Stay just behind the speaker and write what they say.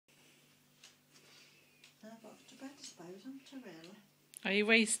suppose, aren't I, really? Are you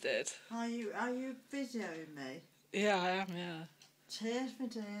wasted? Are you videoing me? Yeah, I am, yeah. Cheers for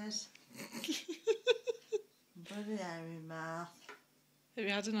days. Bloody hell, mouth. Have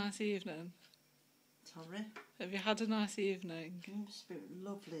you had a nice evening? Sorry? Have you had a nice evening? It's been a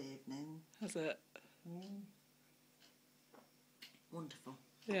lovely evening. Has it? Wonderful.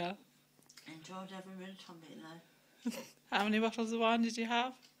 Yeah. Enjoyed every minute of it, though. How many bottles of wine did you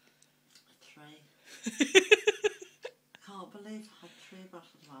have? 3. Can't believe I had 3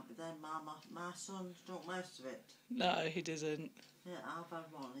 bottles of wine, but then my son drunk most of it. No, he didn't. Yeah, I've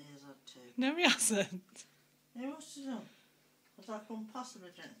had 1, he has had 2. No, he hasn't. He must have done. Because I couldn't possibly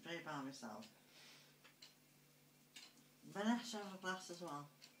drink 3 by myself. Vanessa have a glass as well.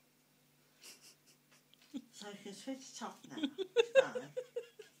 So you can switch it off now. It's fine.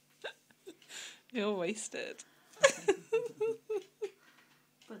 You're wasted.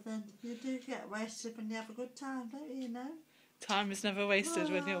 But then you do get wasted when you have a good time, don't you, know? Time is never wasted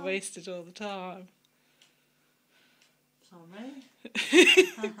when you're wasted all the time. Sorry?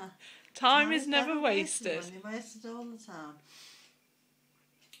 Time is never wasted. When you're wasted all the time.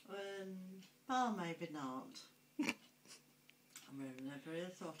 Well, maybe not. I've never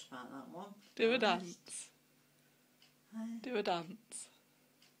really thought about that one. Do a dance. Do a dance.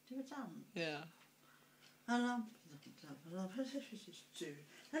 Do a dance? Yeah. There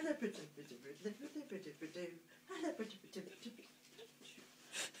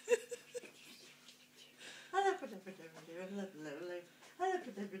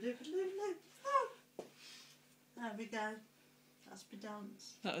we go. That's my dance.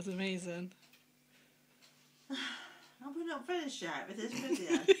 That was amazing. Are we not finished yet with this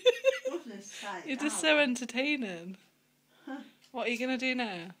video? Goodness sake. You're just so entertaining. What are you going to do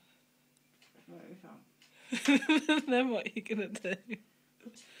now? Then what are you going to do?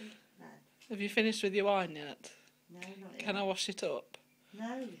 No. Have you finished with your wine yet? No, not yet. Can I wash it up?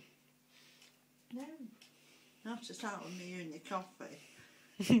 No. No. Not to start with me and your coffee.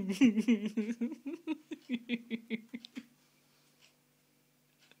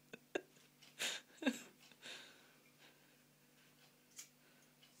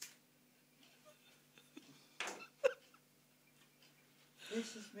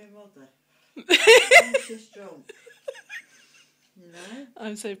 This is my mother. And she's drunk. You know?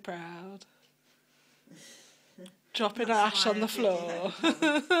 I'm so proud. Dropping That's ash why on the I think floor. Keep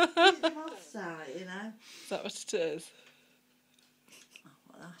the moths out, you know? Is that what it is? Oh,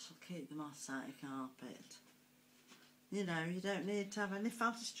 well, that'll keep the moths out of your carpet. You know, you don't need to have any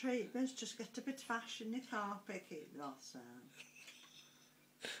fancy treatments, just get a bit of ash in your carpet, keep the moths out.